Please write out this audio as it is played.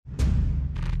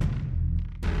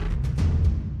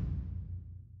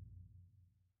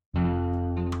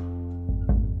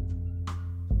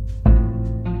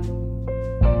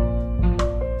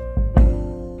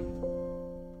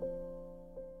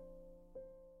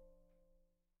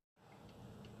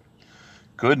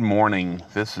Good morning.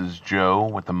 This is Joe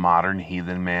with the Modern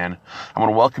Heathen Man. I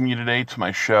want to welcome you today to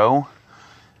my show,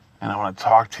 and I want to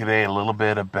talk today a little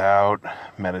bit about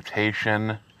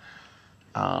meditation,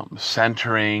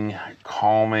 centering,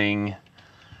 calming,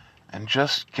 and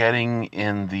just getting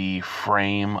in the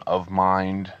frame of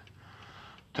mind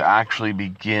to actually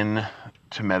begin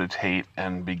to meditate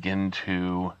and begin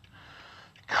to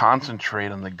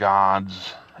concentrate on the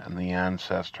gods and the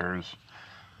ancestors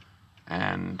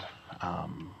and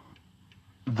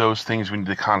those things we need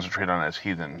to concentrate on as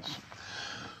heathens.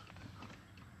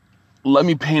 Let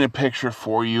me paint a picture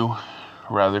for you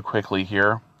rather quickly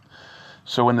here.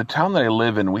 So in the town that I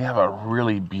live in, we have a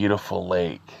really beautiful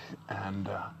lake, and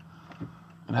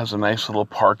it has a nice little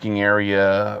parking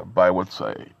area by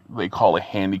they call a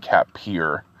handicap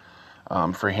pier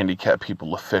for handicapped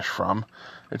people to fish from.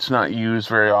 It's not used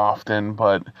very often,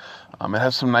 but it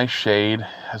has some nice shade,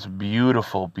 has a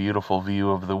beautiful, beautiful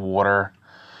view of the water.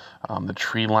 The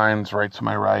tree line's right to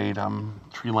my right,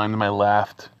 tree line to my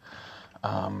left,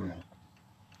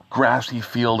 grassy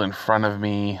field in front of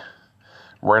me,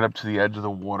 right up to the edge of the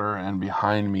water, and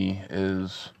behind me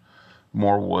is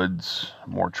more woods,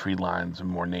 more tree lines, and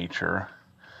more nature.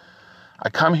 I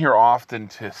come here often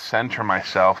to center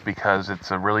myself because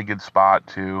it's a really good spot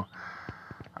to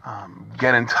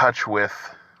get in touch with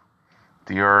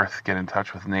the earth, get in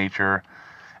touch with nature,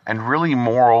 and really,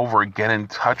 moreover, get in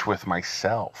touch with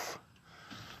myself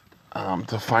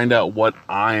to find out what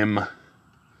I'm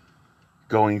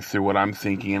going through, what I'm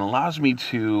thinking. It allows me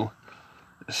to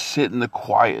sit in the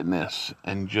quietness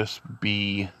and just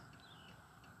be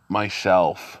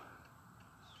myself.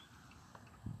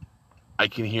 I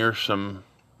can hear some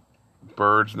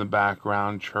birds in the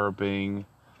background chirping.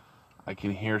 I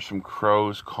can hear some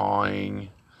crows cawing.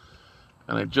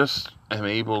 And I just am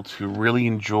able to really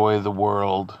enjoy the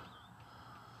world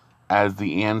as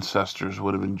the ancestors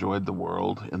would have enjoyed the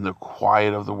world, in the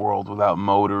quiet of the world, without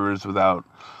motors, without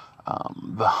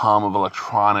the hum of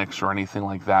electronics or anything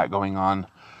like that going on.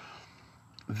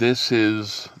 This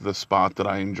is the spot that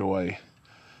I enjoy.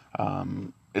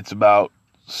 It's about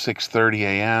 6:30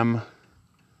 a.m.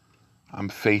 I'm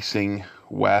facing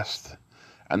west,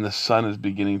 and the sun is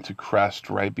beginning to crest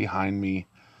right behind me,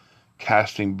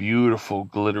 casting beautiful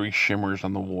glittery shimmers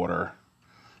on the water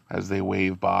as they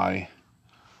wave by.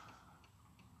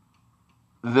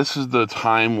 This is the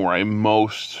time where I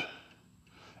most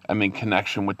am in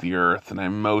connection with the earth, and I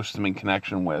most am in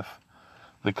connection with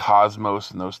the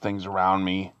cosmos and those things around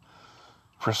me.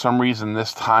 For some reason,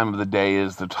 this time of the day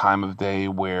is the time of day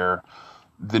where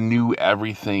the new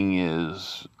everything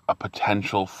is a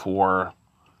potential for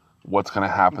what's going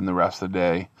to happen the rest of the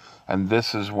day. And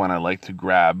this is when I like to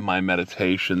grab my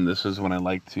meditation. This is when I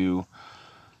like to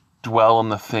dwell on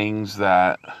the things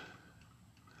that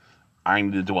I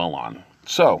need to dwell on.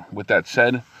 So, with that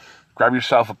said, grab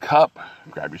yourself a cup,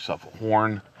 grab yourself a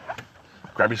horn,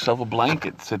 grab yourself a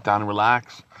blanket, sit down and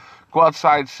relax. Go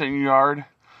outside, sit in your yard,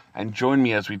 and join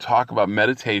me as we talk about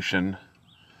meditation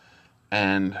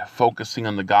and focusing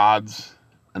on the gods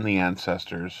and the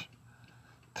ancestors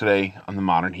today on the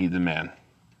Modern Heathen Man.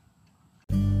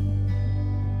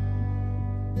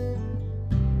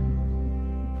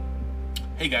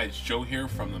 Hey guys, Joe here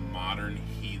from the Modern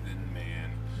Heathen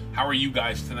Man. How are you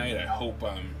guys tonight? I hope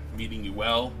I'm meeting you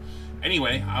well.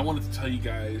 Anyway, I wanted to tell you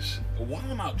guys, while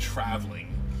I'm out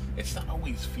traveling, it's not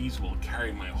always feasible to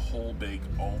carry my whole big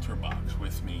altar box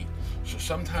with me. So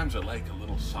sometimes I like a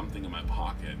little something in my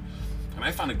pocket. And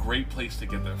I found a great place to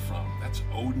get that from. That's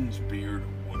Odin's Beard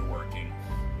Woodworking.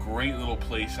 Great little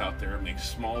place out there. It makes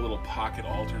small little pocket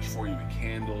altars for you with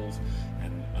candles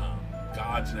and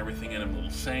gods and everything in them, little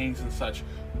sayings and such.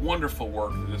 Wonderful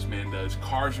work that this man does.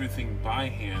 Carves everything by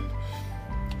hand.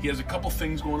 He has a couple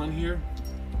things going on here.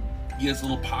 He has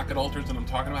little pocket altars that I'm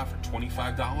talking about for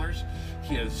 $25.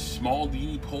 He has small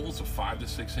deity poles of 5 to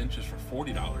 6 inches for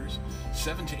 $40,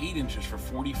 7 to 8 inches for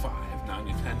 $45, 9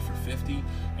 to 10 for $50,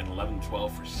 and 11 to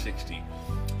 12 for $60.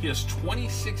 He has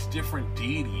 26 different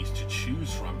deities to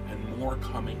choose from, and more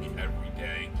coming every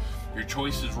day. Your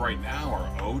choices right now are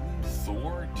Odin,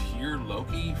 Thor, Tyr,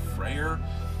 Loki, Freyr,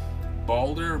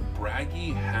 Balder,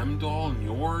 Bragi, Heimdall,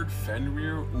 Njord,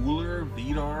 Fenrir, Ullr,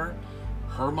 Vidar,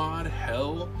 Hermod,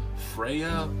 Hel,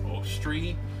 Freya,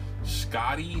 Ostri,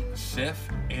 Skadi, Sif,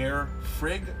 Air,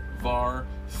 Frigg, Var,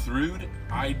 Thrud,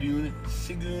 Idun,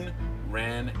 Sigun,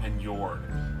 Ran, and Njord.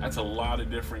 That's a lot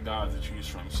of different gods to choose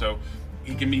from. So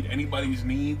he can meet anybody's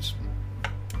needs.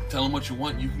 Tell him what you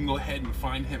want. You can go ahead and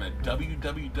find him at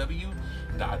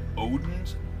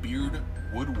www.odinsbeardwoodworking.com.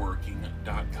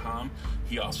 woodworking.com.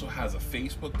 He also has a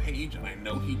Facebook page, and I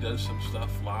know he does some stuff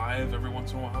live every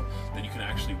once in a while that you can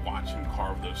actually watch him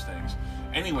carve those things.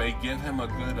 Anyway, give him a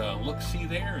good look-see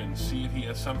there and see if he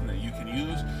has something that you can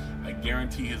use. I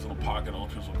guarantee his little pocket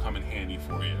ultras will come in handy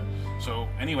for you. So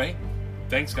anyway,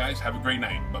 thanks guys. Have a great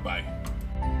night. Bye-bye.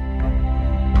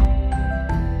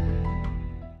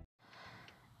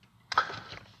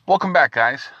 Welcome back,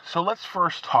 guys. So let's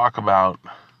first talk about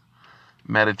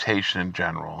meditation in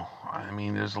general. I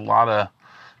mean, there's a lot of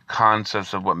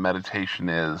concepts of what meditation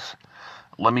is.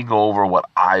 Let me go over what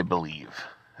I believe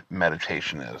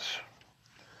meditation is.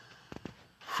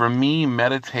 For me,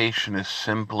 meditation is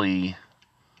simply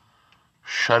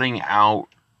shutting out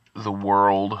the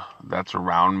world that's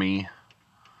around me,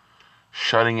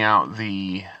 shutting out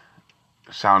the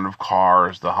sound of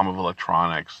cars, the hum of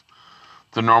electronics,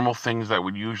 the normal things that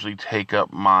would usually take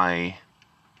up my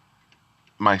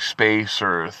space,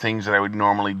 or things that I would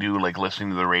normally do, like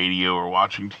listening to the radio or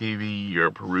watching TV or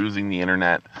perusing the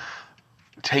internet.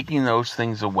 Taking those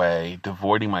things away,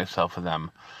 devoiding myself of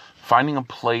them, finding a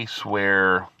place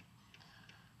where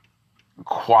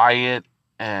quiet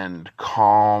and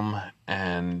calm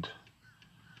and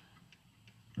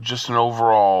just an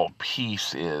overall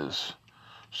peace is,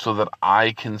 so that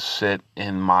I can sit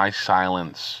in my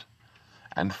silence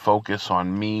and focus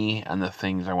on me and the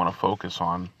things I want to focus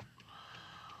on.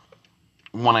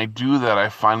 When I do that, I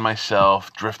find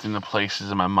myself drifting to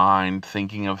places in my mind,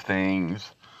 thinking of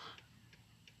things,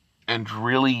 and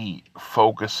really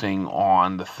focusing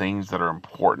on the things that are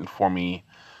important for me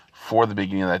for the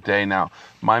beginning of that day. Now,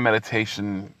 my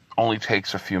meditation only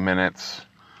takes a few minutes.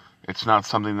 It's not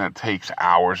something that takes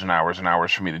hours and hours and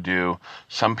hours for me to do.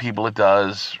 Some people it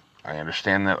does. I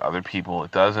understand that. Other people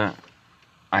it doesn't.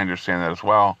 I understand that as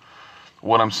well.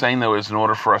 What I'm saying, though, is in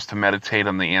order for us to meditate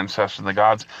on the ancestors and the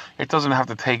gods, it doesn't have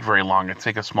to take very long. It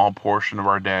take a small portion of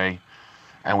our day,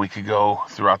 and we could go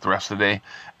throughout the rest of the day.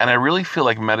 And I really feel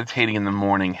like meditating in the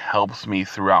morning helps me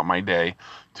throughout my day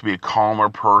to be a calmer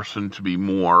person, to be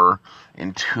more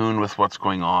in tune with what's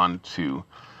going on, to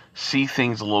see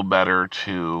things a little better,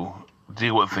 to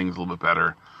deal with things a little bit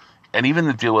better, and even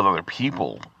to deal with other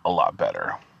people a lot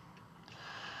better.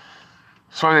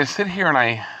 So as I sit here and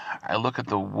I look at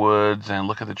the woods, and I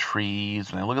look at the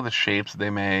trees, and I look at the shapes that they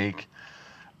make,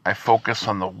 I focus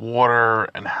on the water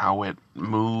and how it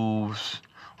moves,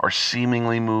 or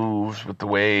seemingly moves with the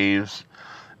waves.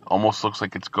 Almost looks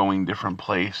like it's going different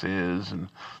places, and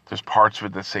there's parts of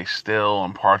it that stay still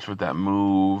and parts of it that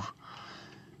move.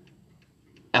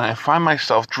 And I find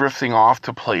myself drifting off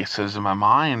to places in my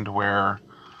mind where,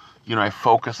 I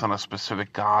focus on a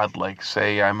specific god. Like,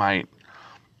 say, I might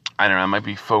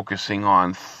be focusing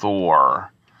on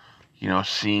Thor,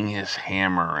 seeing his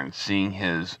hammer and seeing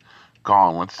his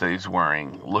gauntlets that he's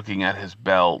wearing, looking at his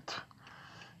belt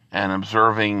and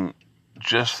observing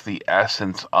just the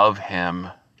essence of him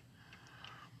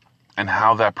and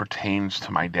how that pertains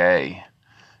to my day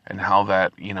and how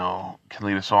that, can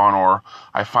lead us on. Or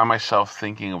I find myself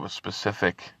thinking of a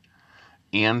specific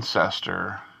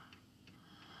ancestor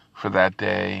for that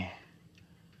day,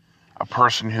 a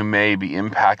person who may be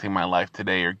impacting my life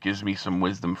today or gives me some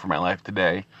wisdom for my life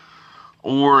today.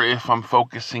 Or if I'm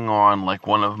focusing on like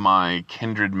one of my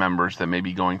kindred members that may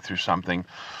be going through something.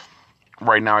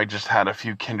 Right now I just had a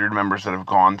few kindred members that have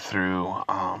gone through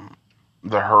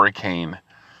the hurricane,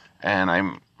 and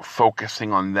I'm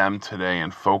focusing on them today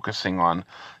and focusing on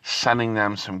sending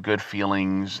them some good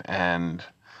feelings and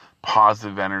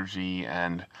positive energy,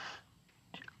 and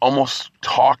almost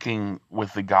talking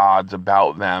with the gods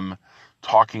about them,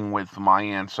 talking with my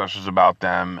ancestors about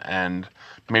them, and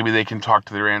maybe they can talk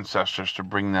to their ancestors to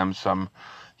bring them some,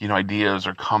 ideas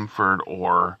or comfort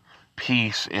or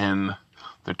peace in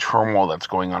the turmoil that's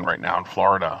going on right now in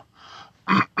Florida.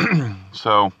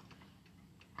 So,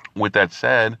 with that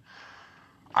said,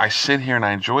 I sit here and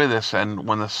I enjoy this, and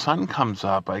when the sun comes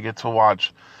up, I get to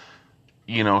watch,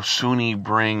 Suni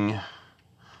bring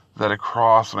that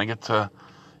across, and I get to,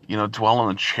 dwell on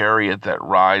the chariot that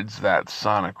rides that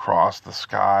sun across the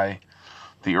sky,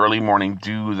 the early morning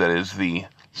dew that is the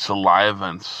saliva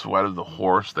and sweat of the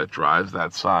horse that drives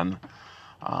that sun,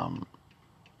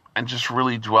 and just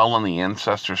really dwell on the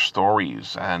ancestor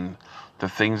stories and the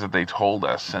things that they told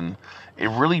us. And it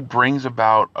really brings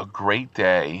about a great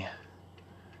day,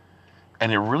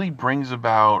 and it really brings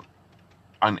about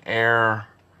an air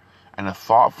and a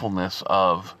thoughtfulness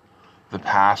of the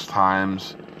past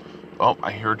times. Oh,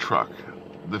 I hear a truck.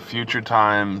 The future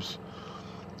times,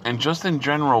 and just in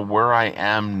general where I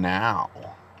am now.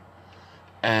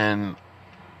 And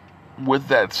with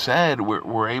that said,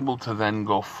 we're able to then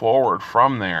go forward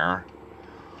from there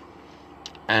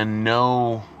and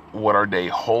know what our day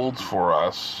holds for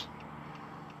us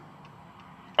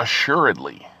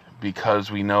assuredly,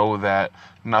 because we know that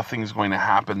nothing's going to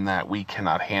happen that we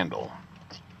cannot handle.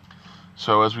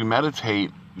 So as we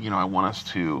meditate, I want us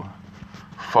to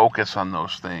focus on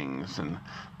those things and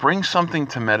bring something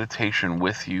to meditation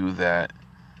with you that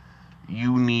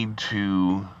you need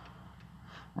to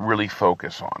really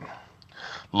focus on.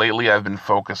 Lately, I've been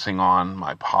focusing on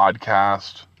my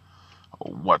podcast,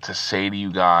 what to say to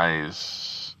you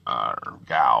guys, or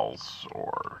gals,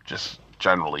 or just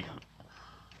generally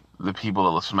the people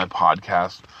that listen to my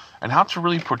podcast, and how to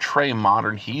really portray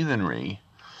modern heathenry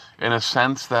in a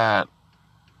sense that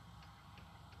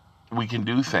we can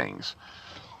do things.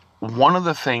 One of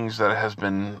the things that has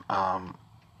been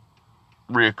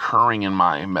reoccurring in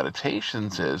my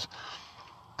meditations is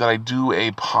that I do a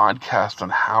podcast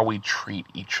on how we treat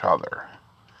each other.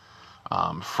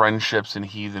 Friendships in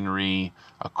heathenry,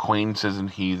 acquaintances in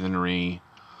heathenry,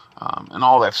 and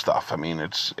all that stuff. I mean,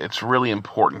 it's really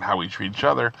important how we treat each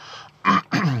other,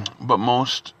 but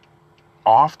most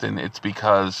often it's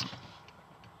because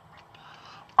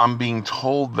I'm being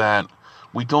told that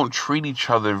we don't treat each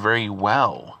other very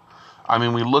well. I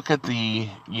mean, we look at the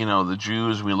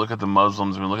Jews, we look at the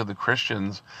Muslims, we look at the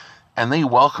Christians, and they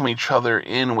welcome each other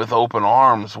in with open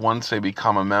arms once they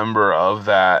become a member of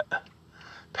that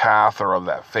path or of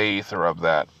that faith or of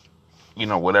that,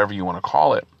 whatever you want to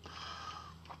call it.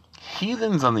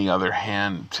 Heathens, on the other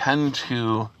hand, tend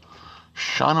to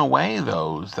shun away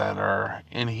those that are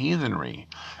in heathenry.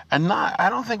 And I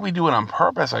don't think we do it on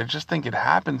purpose. I just think it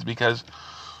happens because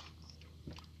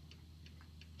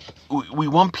we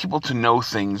want people to know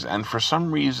things, and for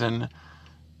some reason,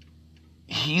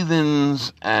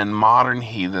 heathens and modern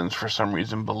heathens, for some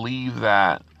reason, believe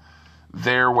that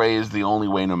their way is the only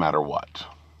way no matter what.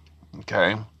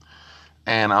 Okay?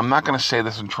 And I'm not going to say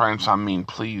this and try and sound mean,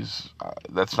 please.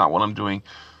 That's not what I'm doing.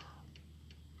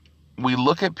 We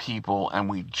look at people and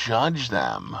we judge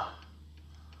them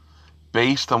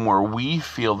based on where we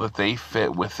feel that they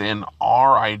fit within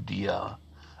our idea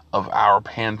of our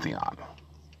pantheon.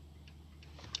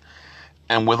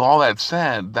 And with all that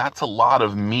said, that's a lot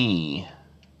of me,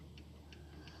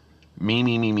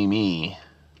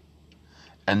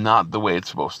 and not the way it's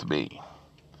supposed to be.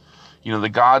 The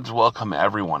gods welcome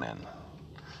everyone in.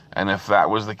 And if that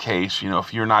was the case,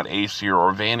 if you're not Aesir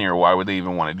or Vanir, why would they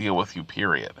even want to deal with you,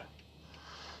 period?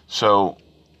 So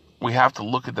we have to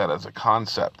look at that as a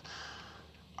concept.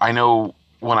 I know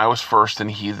when I was first in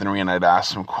heathenry and I'd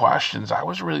ask some questions, I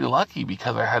was really lucky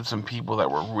because I had some people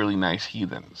that were really nice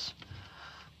heathens.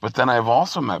 But then I've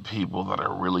also met people that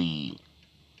are really,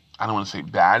 I don't want to say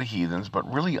bad heathens,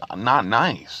 but really not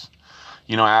nice.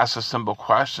 I asked a simple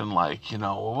question like,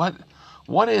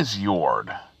 what is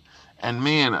Yord? And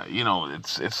man,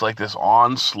 it's like this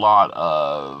onslaught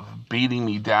of beating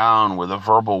me down with a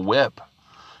verbal whip,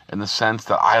 in the sense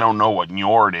that I don't know what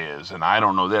Njord is, and I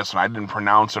don't know this, and I didn't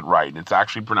pronounce it right, and it's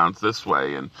actually pronounced this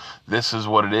way, and this is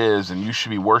what it is, and you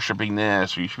should be worshiping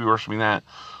this, or you should be worshiping that.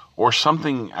 Or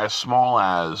something as small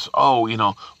as, well,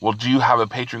 do you have a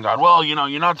patron god? Well,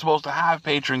 you're not supposed to have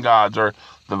patron gods, or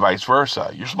the vice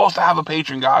versa. You're supposed to have a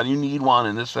patron god, you need one,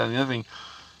 and this, that, and the other thing.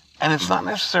 And it's not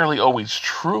necessarily always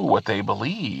true what they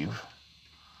believe,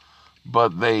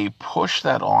 but they push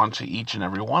that on to each and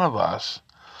every one of us,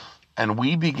 and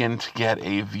we begin to get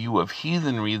a view of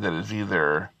heathenry that is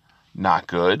either not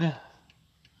good,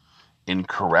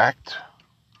 incorrect,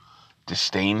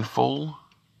 disdainful,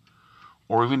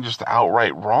 or even just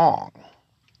outright wrong.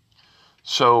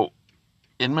 So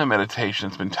in my meditation,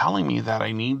 it's been telling me that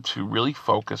I need to really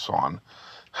focus on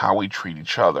how we treat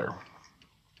each other.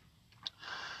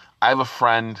 I have a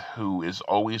friend who is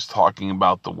always talking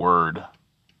about the word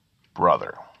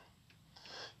brother.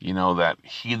 That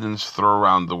heathens throw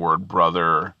around the word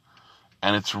brother,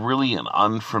 and it's really an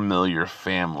unfamiliar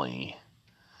family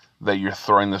that you're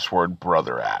throwing this word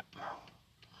brother at.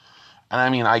 And I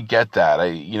mean, I get that.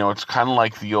 It's kind of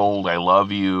like the old I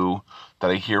love you that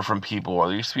I hear from people.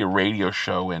 There used to be a radio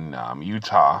show in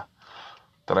Utah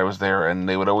that I was there, and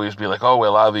they would always be like, oh, I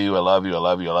love you, I love you, I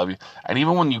love you, I love you. And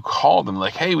even when you called them,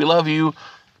 like, hey, we love you.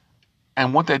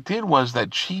 And what that did was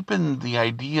that cheapened the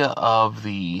idea of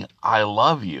the I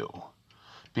love you.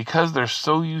 Because they're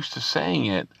so used to saying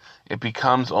it, it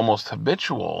becomes almost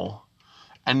habitual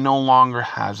and no longer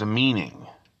has a meaning.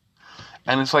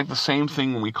 And it's like the same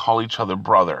thing when we call each other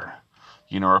brother,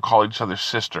 or call each other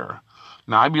sister.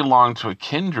 Now, I belong to a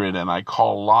kindred, and I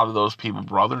call a lot of those people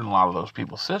brother and a lot of those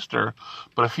people sister.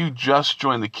 But if you just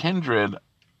join the kindred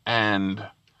and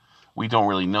we don't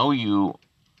really know you,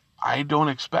 I don't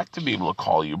expect to be able to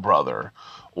call you brother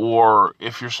Or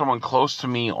if you're someone close to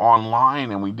me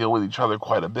online and we deal with each other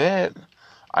quite a bit,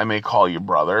 I may call you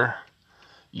brother,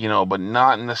 but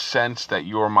not in the sense that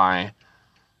you're my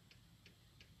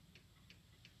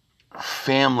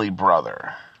family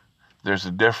brother. There's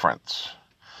a difference.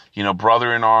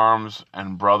 Brother in arms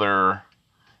and brother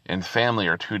in family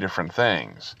are two different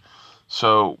things.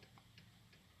 So,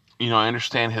 I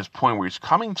understand his point where he's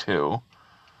coming to,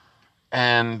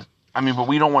 and but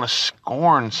we don't want to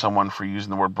scorn someone for using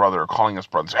the word brother or calling us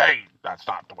brothers. Hey, that's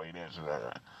not the way it is.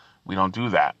 We don't do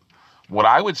that. What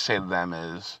I would say to them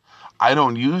is, I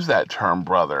don't use that term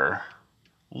brother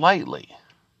lightly.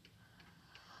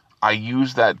 I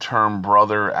use that term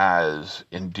brother as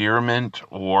endearment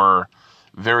or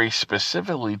very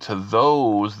specifically to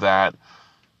those that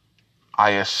I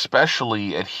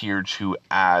especially adhere to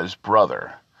as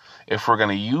brother. If we're going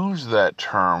to use that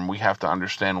term, we have to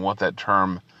understand what that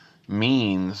term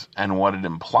means and what it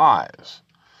implies.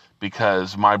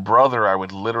 Because my brother, I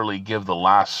would literally give the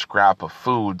last scrap of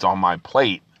foods on my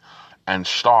plate and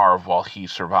starve while he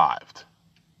survived.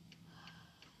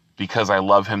 Because I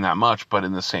love him that much, but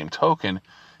in the same token,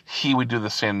 he would do the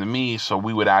same to me, so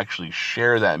we would actually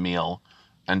share that meal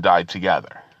and die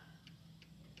together.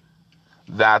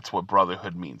 That's what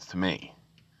brotherhood means to me.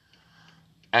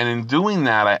 And in doing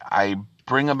that, I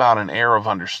bring about an air of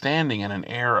understanding and an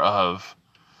air of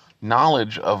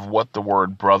knowledge of what the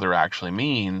word brother actually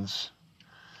means.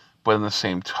 But in the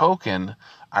same token,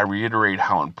 I reiterate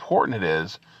how important it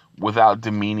is without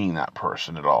demeaning that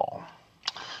person at all.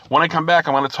 When I come back,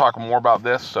 I'm going to talk more about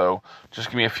this, so just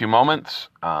give me a few moments.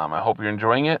 I hope you're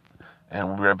enjoying it, and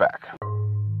we'll be right back.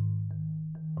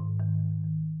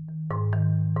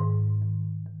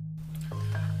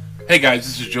 Hey guys,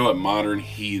 this is Joe at Modern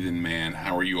Heathen Man.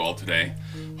 How are you all today?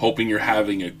 Hoping you're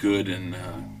having a good and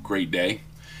great day.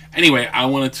 Anyway, I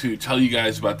wanted to tell you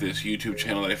guys about this YouTube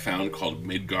channel that I found called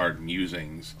Midgard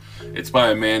Musings. It's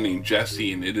by a man named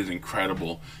Jesse, and it is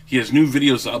incredible. He has new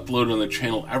videos uploaded on the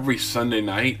channel every Sunday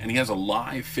night, and he has a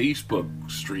live Facebook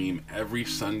stream every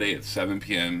Sunday at 7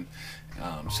 p.m.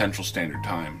 Central Standard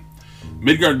Time.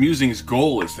 Midgard Musings'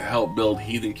 goal is to help build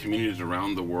heathen communities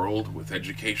around the world with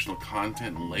educational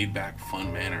content in a laid-back,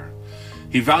 fun manner.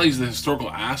 He values the historical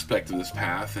aspect of this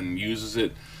path and uses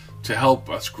it to help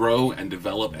us grow and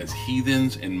develop as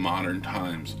heathens in modern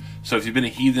times. So if you've been a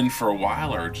heathen for a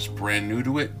while or just brand new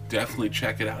to it, definitely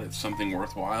check it out. It's something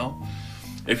worthwhile.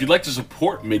 If you'd like to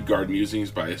support Midgard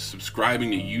Musings by subscribing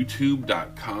to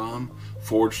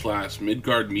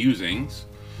youtube.com/Midgard Musings,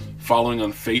 following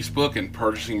on Facebook, and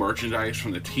purchasing merchandise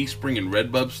from the Teespring and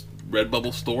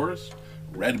Redbubble stores.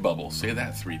 Redbubble, say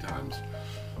that 3 times.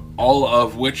 All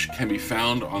of which can be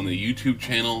found on the YouTube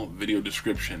channel video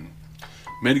description.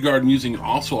 Midgard Musing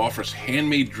also offers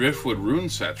handmade driftwood rune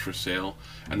sets for sale,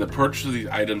 and the purchase of these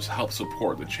items helps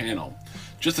support the channel.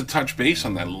 Just to touch base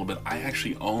on that a little bit, I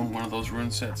actually own one of those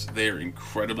rune sets. They're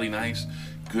incredibly nice,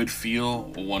 good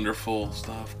feel, wonderful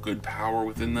stuff, good power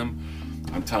within them.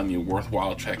 I'm telling you,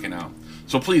 worthwhile checking out.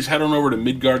 So please head on over to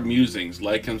Midgard Musings,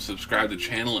 like and subscribe to the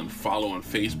channel, and follow on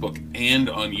Facebook and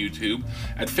on YouTube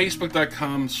at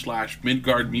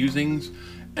facebook.com/Midgard Musings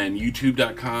and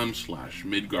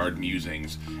youtube.com/Midgard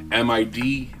Musings.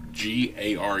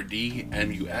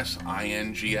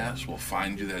 MIDGARDMUSINGS will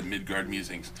find you at Midgard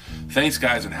Musings. Thanks,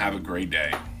 guys, and have a great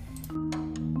day.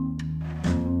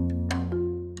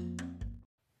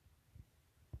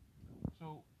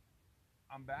 So,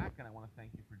 I'm back, and I want to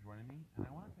thank you for joining me. And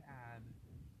I wanted to add,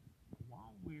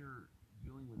 while we're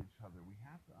dealing with each other, we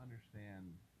have to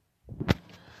understand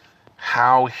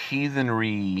how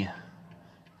heathenry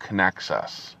connects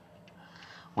us.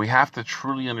 We have to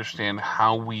truly understand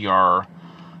how we are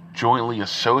jointly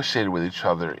associated with each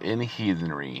other in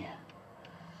heathenry,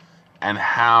 and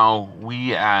how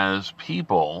we as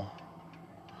people,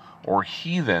 or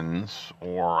heathens,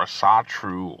 or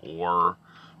asatru, or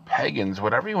pagans,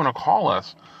 whatever you want to call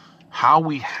us, how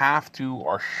we have to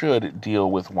or should deal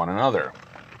with one another.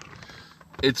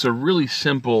 It's a really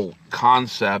simple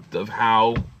concept of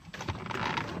how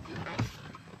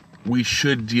we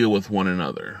should deal with one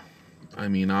another. I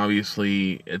mean,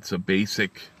 obviously, it's a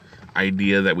basic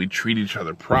idea that we treat each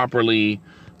other properly,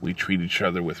 we treat each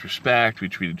other with respect, we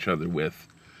treat each other with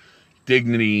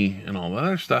dignity and all that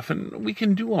other stuff, and we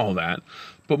can do all that.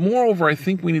 But moreover, I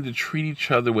think we need to treat each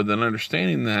other with an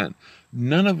understanding that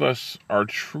none of us are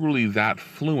truly that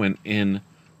fluent in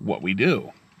what we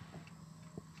do.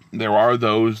 There are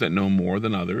those that know more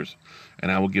than others,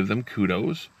 and I will give them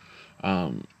kudos.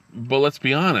 But let's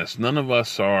be honest, none of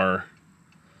us are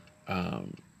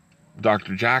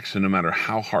Dr. Jackson, no matter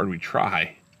how hard we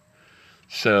try.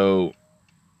 So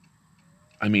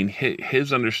I mean,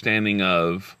 his understanding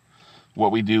of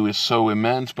what we do is so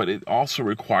immense, but it also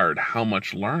required how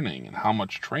much learning and how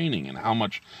much training and how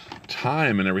much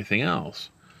time and everything else.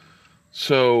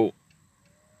 So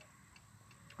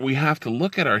we have to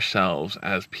look at ourselves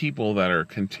as people that are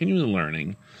continually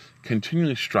learning,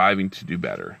 continually striving to do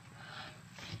better.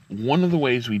 One of the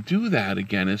ways we do that,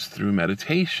 again, is through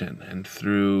meditation and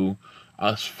through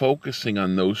us focusing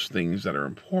on those things that are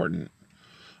important.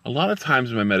 A lot of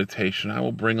times in my meditation, I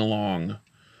will bring along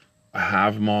a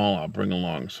Havamal, I'll bring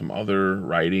along some other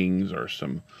writings or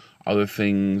some other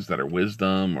things that are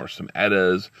wisdom or some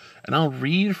Eddas, and I'll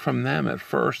read from them at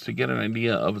first to get an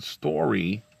idea of a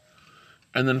story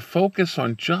and then focus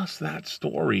on just that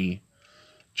story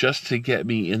just to get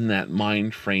me in that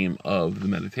mind frame of the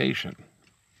meditation.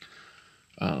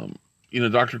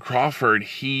 Dr. Crawford,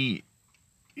 he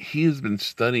has been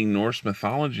studying Norse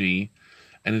mythology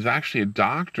and is actually a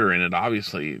doctor in it.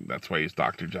 Obviously, that's why he's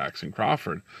Dr. Jackson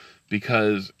Crawford,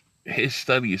 because his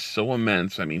study is so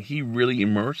immense. I mean, he really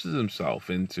immerses himself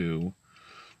into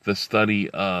the study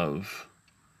of,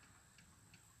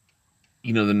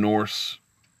 the Norse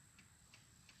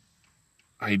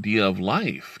idea of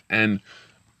life. And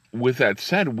with that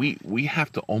said, we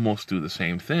have to almost do the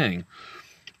same thing.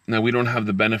 Now, we don't have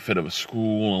the benefit of a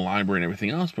school, a library, and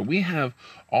everything else, but we have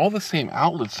all the same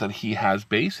outlets that he has,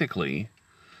 basically,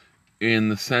 in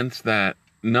the sense that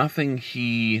nothing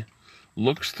he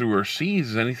looks through or sees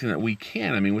is anything that we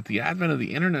can. I mean, with the advent of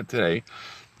the internet today,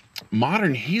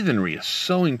 modern heathenry is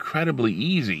so incredibly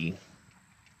easy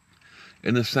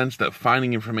in the sense that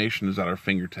finding information is at our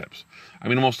fingertips. I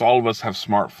mean, almost all of us have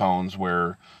smartphones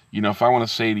where, if I want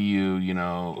to say to you,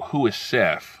 who is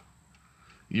Sif?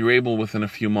 You're able within a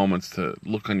few moments to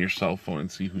look on your cell phone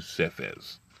and see who Sif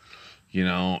is,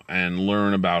 and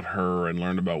learn about her and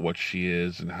learn about what she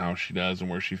is and how she does and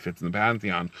where she fits in the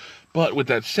pantheon. But with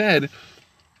that said,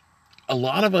 a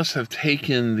lot of us have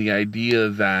taken the idea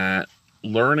that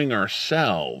learning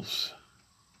ourselves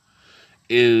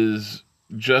is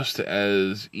just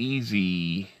as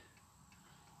easy,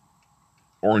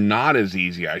 or not as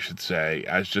easy, I should say,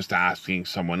 as just asking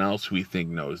someone else who we think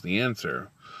knows the answer.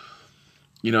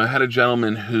 I had a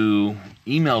gentleman who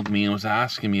emailed me and was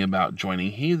asking me about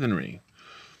joining heathenry.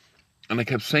 And I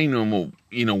kept saying to him, well,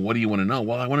 what do you want to know?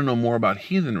 Well, I want to know more about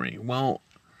heathenry. Well,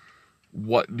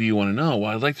 what do you want to know?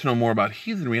 Well, I'd like to know more about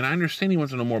heathenry. And I understand he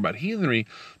wants to know more about heathenry,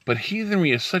 but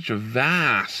heathenry is such a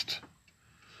vast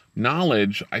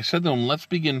knowledge. I said to him, let's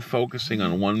begin focusing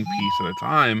on one piece at a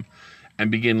time and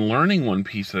begin learning one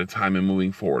piece at a time and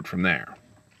moving forward from there.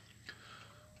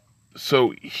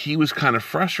 So he was kind of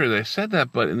frustrated I said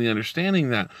that, but in the understanding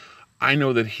that I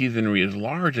know that heathenry is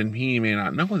large and he may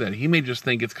not know that. He may just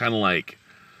think it's kind of like,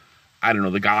 I don't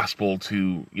know, the gospel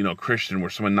to, Christian, where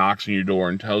someone knocks on your door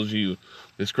and tells you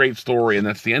this great story and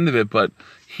that's the end of it. But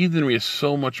heathenry is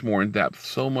so much more in depth,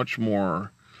 so much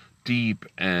more deep,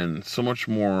 and so much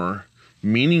more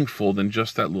meaningful than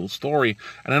just that little story.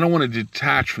 And I don't want to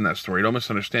detach from that story. Don't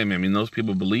misunderstand me. I mean, those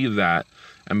people believe that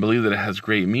and believe that it has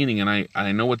great meaning, and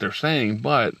I know what they're saying,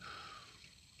 but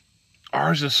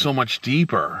ours is so much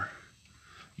deeper.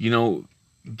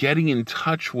 Getting in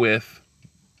touch with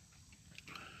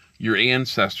your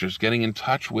ancestors, getting in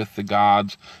touch with the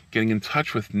gods, getting in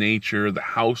touch with nature, the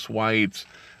house whites,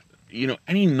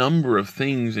 any number of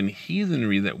things in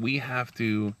heathenry that we have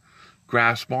to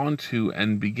grasp onto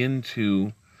and begin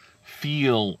to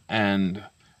feel and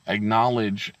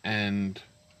acknowledge and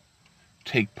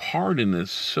take part in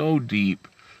is so deep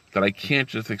that I can't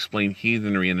just explain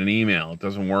heathenry in an email. It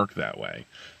doesn't work that way.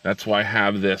 That's why I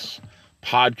have this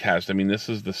podcast. I mean, this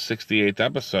is the 68th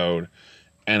episode,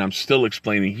 and I'm still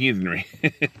explaining heathenry.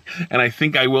 And I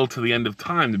think I will to the end of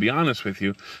time, to be honest with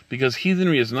you, because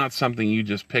heathenry is not something you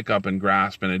just pick up and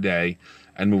grasp in a day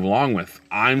and move along with.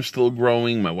 I'm still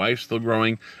growing, my wife's still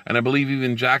growing, and I believe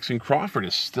even Jackson Crawford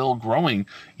is still growing,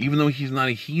 even though he's not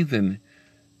a heathen.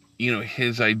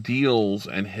 His ideals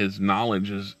and his knowledge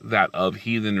is that of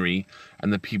heathenry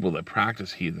and the people that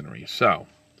practice heathenry. So,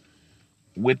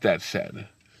 with that said,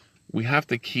 we have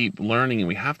to keep learning, and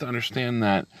we have to understand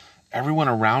that everyone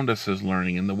around us is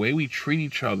learning, and the way we treat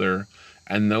each other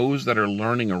and those that are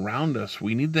learning around us,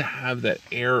 we need to have that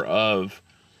air of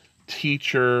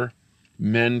teacher,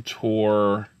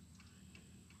 mentor,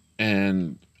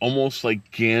 and almost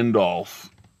like Gandalf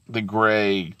the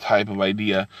Grey type of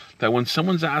idea, that when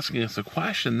someone's asking us a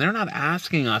question, they're not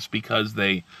asking us because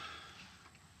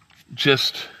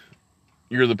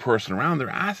you're the person around. They're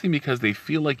asking because they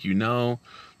feel like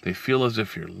they feel as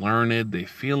if you're learned, they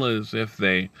feel as if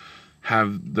they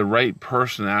have the right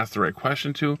person to ask the right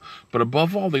question to, but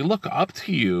above all, they look up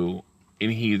to you in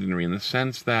heathenry, in the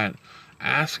sense that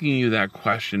asking you that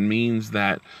question means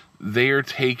that they're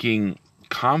taking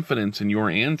confidence in your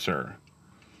answer.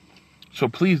 So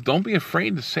please don't be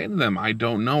afraid to say to them, I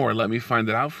don't know, or let me find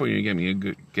it out for you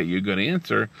and get you a good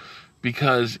answer,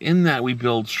 because in that we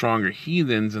build stronger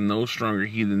heathens, and those stronger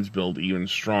heathens build even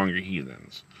stronger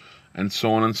heathens, and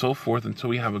so on and so forth until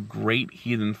we have a great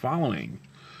heathen following.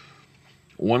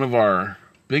 One of our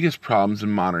biggest problems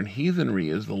in modern heathenry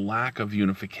is the lack of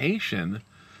unification,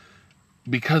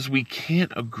 because we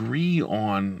can't agree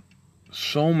on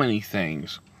so many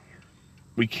things.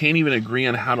 We can't even agree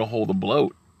on how to hold a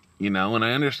bloat. And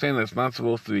I understand that's not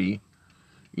supposed to be,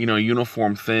 a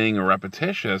uniform thing or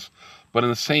repetitious, but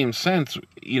in the same sense,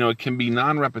 it can be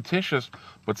non-repetitious,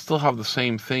 but still have the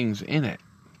same things in it.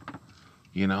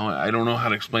 I don't know how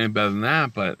to explain it better than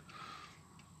that, but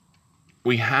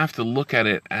we have to look at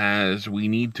it as we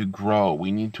need to grow,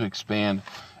 we need to expand,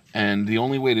 and the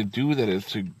only way to do that is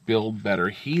to build better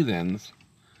heathens,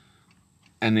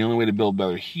 and the only way to build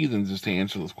better heathens is to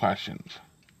answer those questions.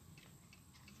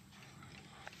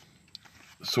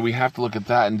 So we have to look at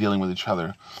that in dealing with each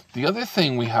other. The other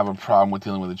thing we have a problem with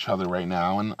dealing with each other right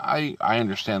now, and I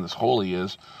understand this wholly,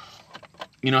 is,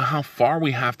 how far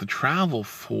we have to travel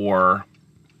for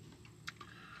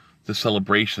the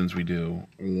celebrations we do,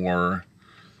 or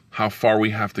how far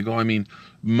we have to go. I mean,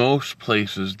 most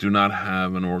places do not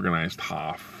have an organized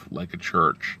Hof like a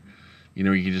church. You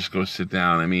can just go sit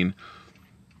down. I mean,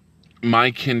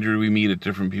 my kindred, we meet at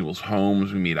different people's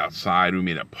homes, we meet outside, we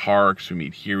meet at parks, we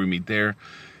meet here, we meet there.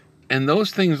 And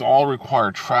those things all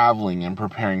require traveling and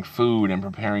preparing food and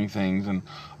preparing things. And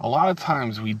a lot of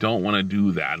times we don't want to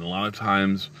do that. And a lot of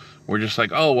times we're just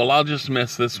like, oh, well, I'll just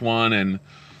miss this one.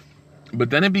 But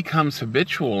then it becomes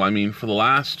habitual. I mean, for the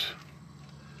last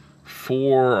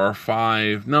 4 or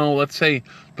 5, no, let's say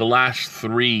the last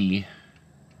 3,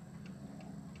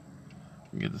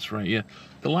 let me get this right, yeah.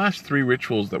 The last 3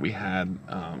 rituals that we had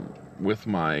with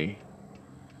my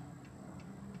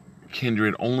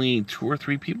kindred, only 2 or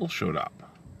 3 people showed up.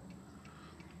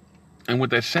 And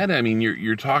with that said, I mean,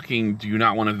 you're talking, do you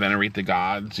not want to venerate the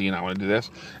gods? Do you not want to do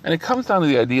this? And it comes down to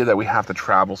the idea that we have to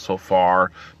travel so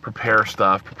far, prepare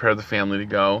stuff, prepare the family to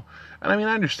go. And I mean,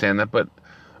 I understand that, but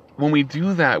when we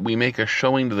do that, we make a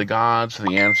showing to the gods, to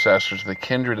the ancestors, to the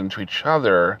kindred, and to each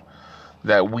other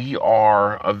that we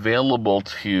are available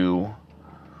to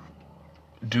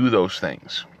do those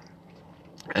things.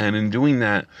 And in doing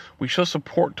that, we show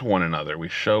support to one another. We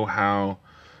show how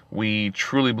we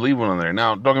truly believe one another.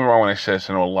 Now, don't get me wrong when I say this,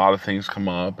 I know a lot of things come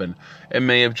up, and it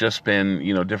may have just been,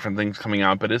 different things coming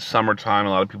out, but it's summertime, a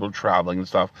lot of people are traveling and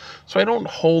stuff. So I don't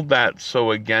hold that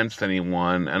so against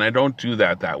anyone, and I don't do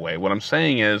that way. What I'm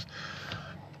saying is,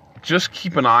 just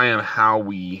keep an eye on how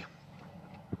we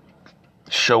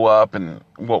show up and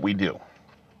what we do.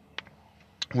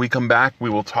 We come back, we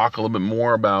will talk a little bit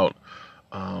more about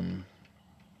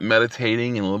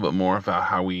meditating and a little bit more about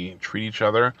how we treat each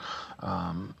other.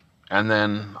 And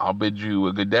then I'll bid you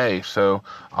a good day. So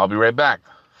I'll be right back.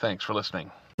 Thanks for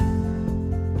listening.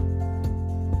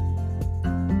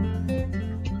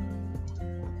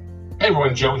 Hey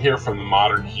everyone, Joe here from The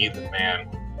Modern Heathen Man.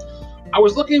 I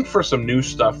was looking for some new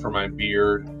stuff for my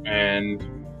beard, and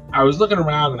I was looking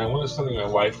around and I wanted something my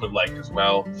wife would like as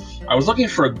well. I was looking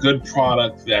for a good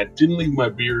product that didn't leave my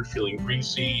beard feeling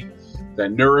greasy, that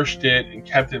nourished it and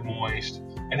kept it moist,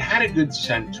 and had a good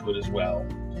scent to it as well.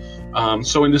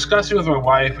 So in discussing with my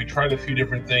wife, we tried a few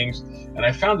different things, and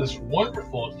I found this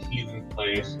wonderful heathen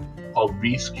place called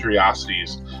Beast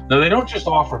Curiosities. Now, they don't just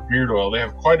offer beard oil. They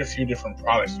have quite a few different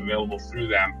products available through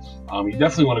them. You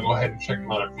definitely want to go ahead and check them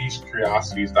out at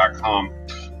beastcuriosities.com.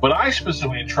 But I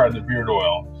specifically tried the beard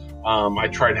oil. I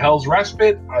tried Hell's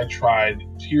Respite, I tried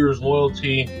Tears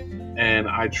Loyalty, and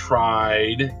I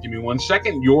tried, give me one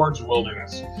second, Yord's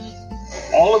Wilderness.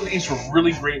 All of these were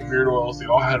really great beard oils. They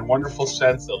all had wonderful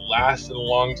scents that lasted a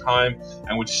long time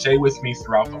and would stay with me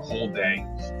throughout the whole day.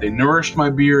 They nourished my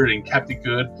beard and kept it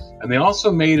good, and they also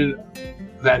made it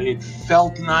that it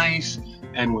felt nice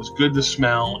and was good to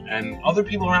smell, and other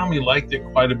people around me liked it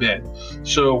quite a bit.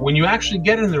 So when you actually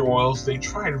get in their oils, they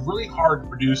tried really hard to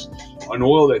produce an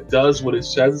oil that does what it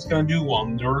says it's going to do while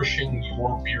nourishing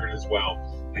your beard as well.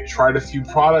 They tried a few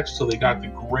products till they got the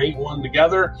great one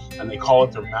together, and they call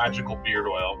it their magical beard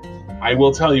oil. I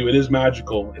will tell you, it is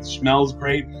magical. It smells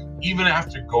great. Even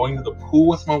after going to the pool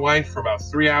with my wife for about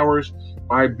 3 hours,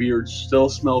 my beard still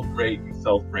smelled great and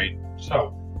felt great.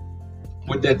 So,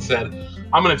 with that said,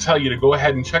 I'm going to tell you to go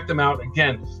ahead and check them out.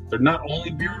 Again, they're not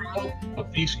only beard oil,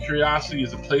 but Beast Curiosity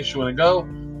is the place you want to go.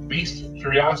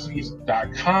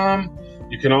 BeastCuriosities.com.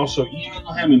 You can also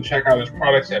email him and check out his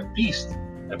products at Beast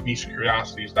at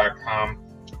beastcuriosities.com.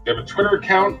 They have a Twitter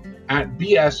account at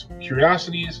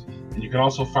BSCuriosities, and you can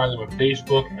also find them on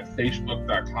Facebook at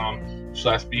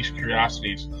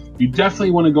facebook.com/beastcuriosities. You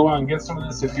definitely want to go out and get some of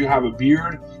this if you have a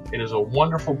beard. It is a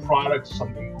wonderful product,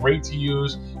 something great to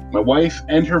use. My wife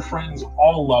and her friends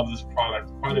all love this product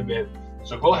quite a bit.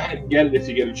 So go ahead and get it if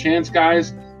you get a chance,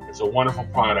 guys. It's a wonderful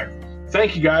product.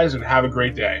 Thank you, guys, and have a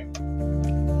great day.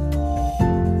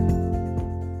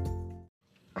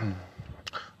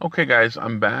 Okay, guys,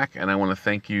 I'm back, and I want to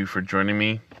thank you for joining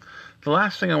me. The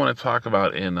last thing I want to talk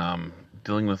about in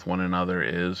dealing with one another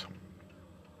is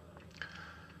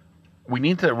we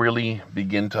need to really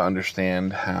begin to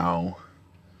understand how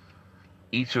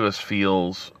each of us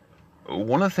feels.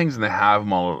 One of the things in the Have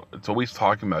model, it's always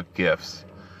talking about gifts.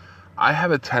 I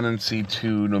have a tendency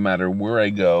to, no matter where I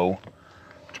go,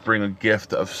 to bring a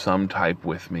gift of some type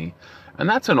with me. And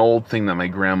that's an old thing that my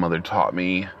grandmother taught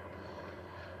me.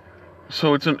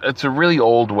 So it's a really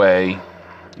old way.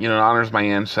 You know, it honors my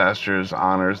ancestors,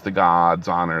 honors the gods,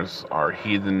 honors our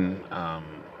heathen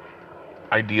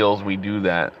ideals. We do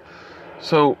that.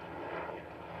 So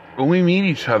when we meet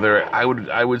each other, I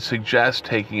would suggest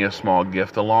taking a small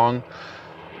gift along,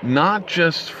 not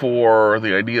just for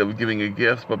the idea of giving a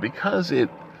gift, but because it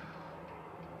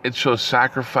shows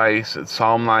sacrifice, it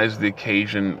solemnizes the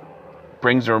occasion,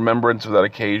 brings a remembrance of that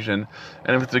occasion,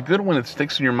 and if it's a good one, it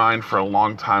sticks in your mind for a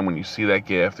long time when you see that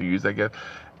gift or use that gift.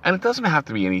 And it doesn't have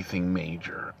to be anything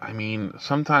major. I mean,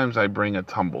 sometimes I bring a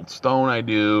tumbled stone, I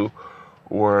do,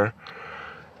 or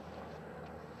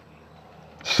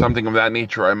something of that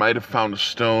nature. I might have found a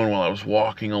stone while I was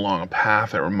walking along a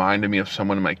path that reminded me of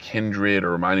someone in my kindred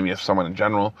or reminded me of someone in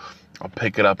general. I'll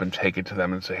pick it up and take it to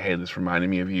them and say, hey, this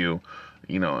reminded me of you,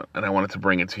 you know, and I wanted to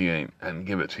bring it to you and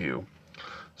give it to you.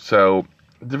 So,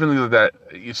 different things like that.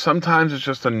 Sometimes it's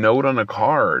just a note on a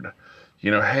card.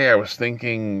 You know, hey, I was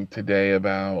thinking today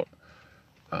about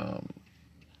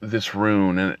this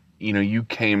rune, and, you know, you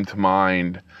came to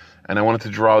mind, and I wanted to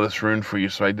draw this rune for you,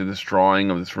 so I did this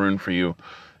drawing of this rune for you.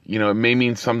 You know, it may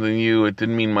mean something to you, it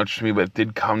didn't mean much to me, but it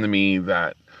did come to me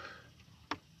that,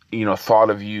 you know, thought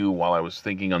of you while I was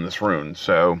thinking on this rune.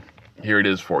 So, here it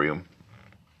is for you.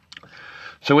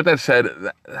 So with that said,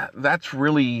 that's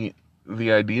really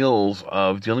the ideals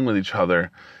of dealing with each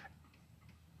other.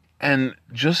 And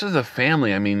just as a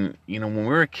family, I mean, you know, when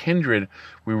we're a kindred,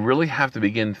 we really have to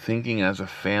begin thinking as a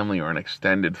family or an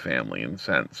extended family in a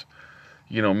sense.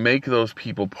 You know, make those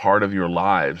people part of your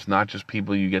lives, not just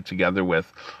people you get together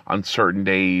with on certain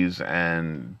days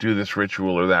and do this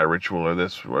ritual or that ritual or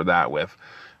this or that with.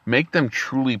 Make them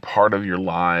truly part of your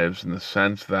lives in the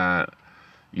sense that,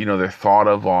 you know, they're thought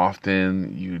of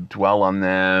often, you dwell on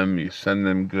them, you send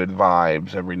them good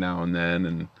vibes every now and then,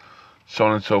 and so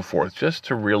on and so forth, just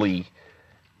to really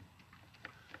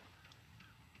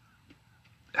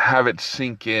have it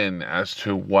sink in as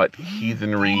to what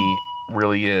heathenry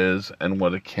really is and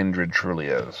what a kindred truly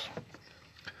is.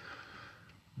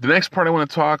 The next part I want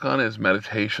to talk on is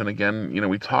meditation. Again, you know,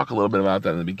 we talk a little bit about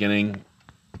that in the beginning.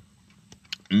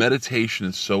 Meditation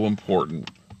is so important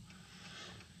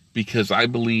because I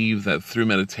believe that through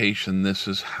meditation, this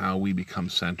is how we become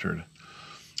centered.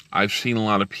 I've seen a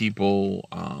lot of people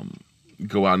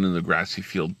go out into the grassy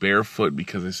field barefoot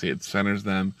because they say it centers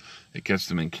them. It gets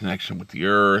them in connection with the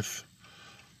earth.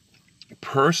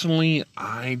 Personally,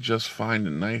 I just find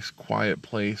a nice quiet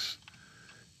place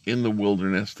in the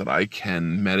wilderness that I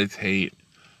can meditate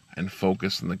and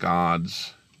focus on the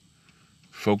gods,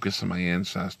 focus on my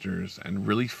ancestors, and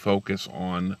really focus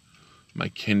on my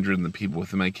kindred and the people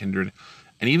within my kindred,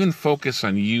 and even focus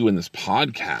on you in this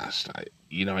podcast.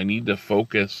 I need to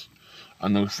focus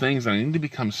on those things, and I need to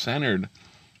become centered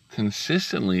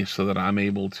consistently so that I'm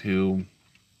able to,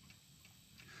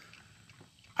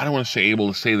 I don't want to say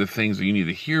able to say the things that you need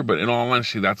to hear, but in all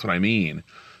honesty, that's what I mean.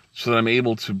 So that I'm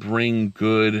able to bring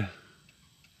good,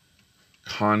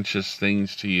 conscious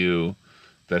things to you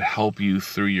that help you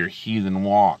through your heathen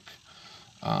walk.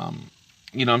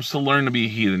 I'm still learning to be a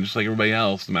heathen, just like everybody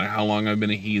else, no matter how long I've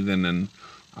been a heathen, and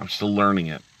I'm still learning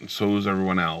it, and so is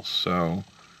everyone else. So,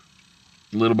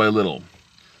 little by little.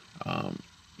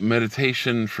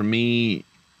 Meditation, for me,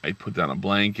 I put down a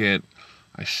blanket,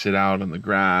 I sit out on the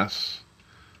grass,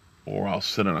 or I'll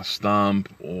sit on a stump,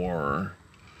 or,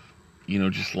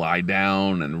 just lie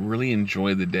down and really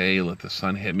enjoy the day, let the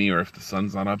sun hit me, or if the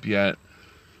sun's not up yet,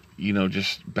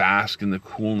 just bask in the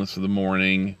coolness of the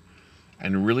morning,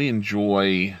 and really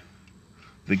enjoy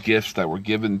the gifts that were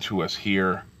given to us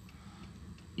here,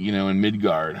 in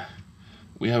Midgard.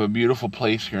 We have a beautiful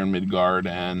place here in Midgard,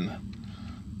 and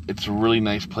it's a really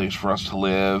nice place for us to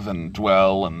live and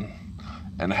dwell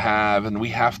and have, and we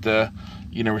have to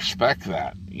respect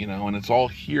that, and it's all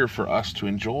here for us to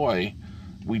enjoy.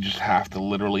 We just have to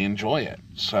literally enjoy it.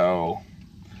 So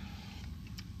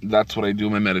that's what I do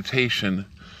in my meditation.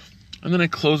 And then I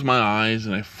close my eyes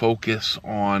and I focus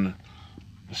on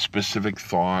specific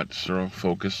thoughts, or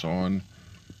focus on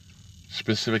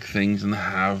specific things in the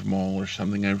Have Mall, or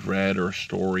something I've read, or a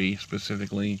story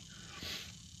specifically.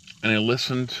 And I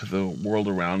listen to the world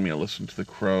around me. I listen to the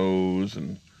crows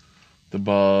and the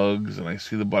bugs, and I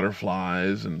see the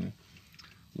butterflies and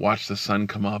watch the sun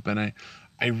come up. And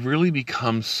I really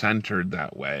become centered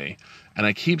that way. And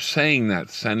I keep saying that,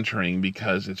 centering,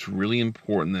 because it's really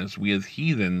important that we as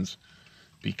heathens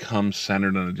become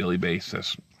centered on a daily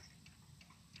basis.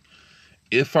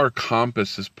 If our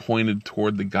compass is pointed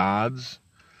toward the gods,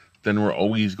 then we're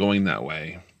always going that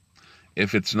way.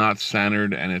 If it's not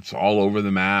centered and it's all over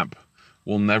the map,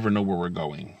 we'll never know where we're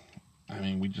going. I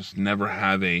mean, we just never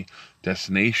have a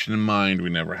destination in mind. We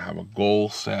never have a goal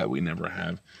set. We never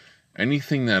have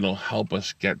anything that'll help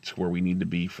us get to where we need to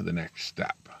be for the next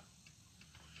step.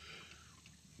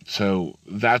 So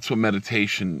that's what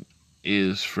meditation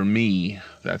is for me.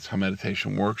 That's how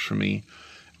meditation works for me.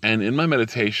 And in my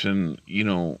meditation,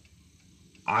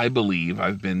 I believe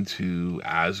I've been to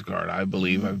Asgard. I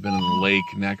believe I've been in the lake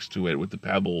next to it with the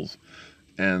pebbles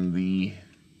and the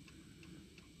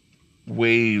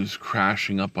waves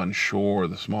crashing up on shore,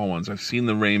 the small ones. I've seen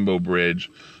the Rainbow Bridge.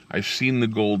 I've seen the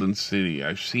Golden City.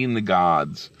 I've seen the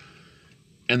gods.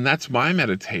 And that's my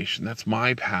meditation. That's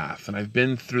my path. And I've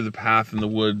been through the path in the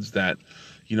woods that,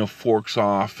 forks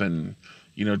off, and,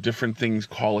 different things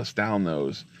call us down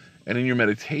those. And in your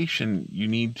meditation, you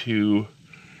need to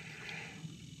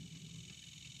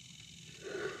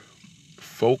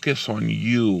focus on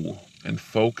you and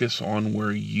focus on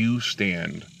where you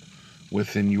stand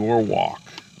within your walk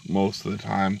most of the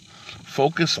time.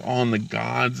 Focus on the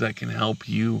gods that can help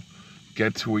you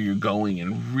get to where you're going,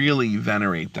 and really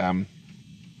venerate them.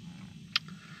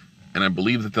 And I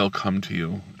believe that they'll come to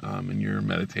you in your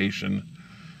meditation.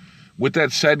 With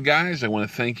that said, guys, I want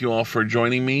to thank you all for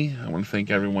joining me. I want to thank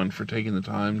everyone for taking the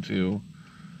time to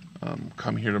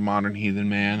come here to Modern Heathen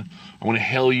Man. I want to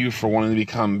hail you for wanting to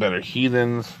become better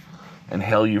heathens, and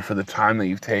hail you for the time that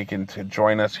you've taken to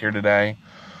join us here today.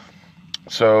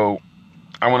 So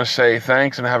I want to say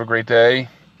thanks and have a great day.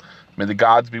 May the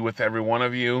gods be with every one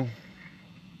of you.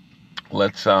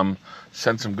 Let's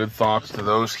send some good thoughts to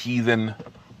those heathen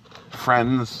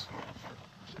friends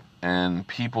and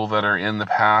people that are in the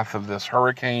path of this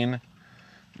hurricane,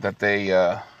 that they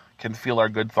can feel our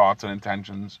good thoughts and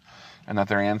intentions, and that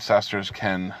their ancestors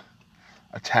can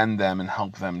attend them and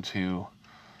help them to,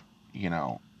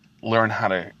 learn how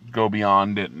to go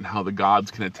beyond it, and how the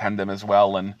gods can attend them as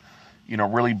well, and,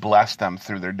 really bless them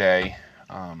through their day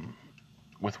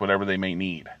with whatever they may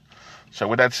need. So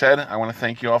with that said, I want to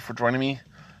thank you all for joining me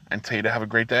and tell you to have a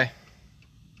great day.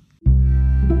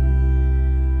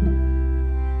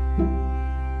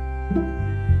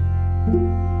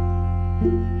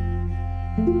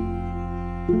 Thank you.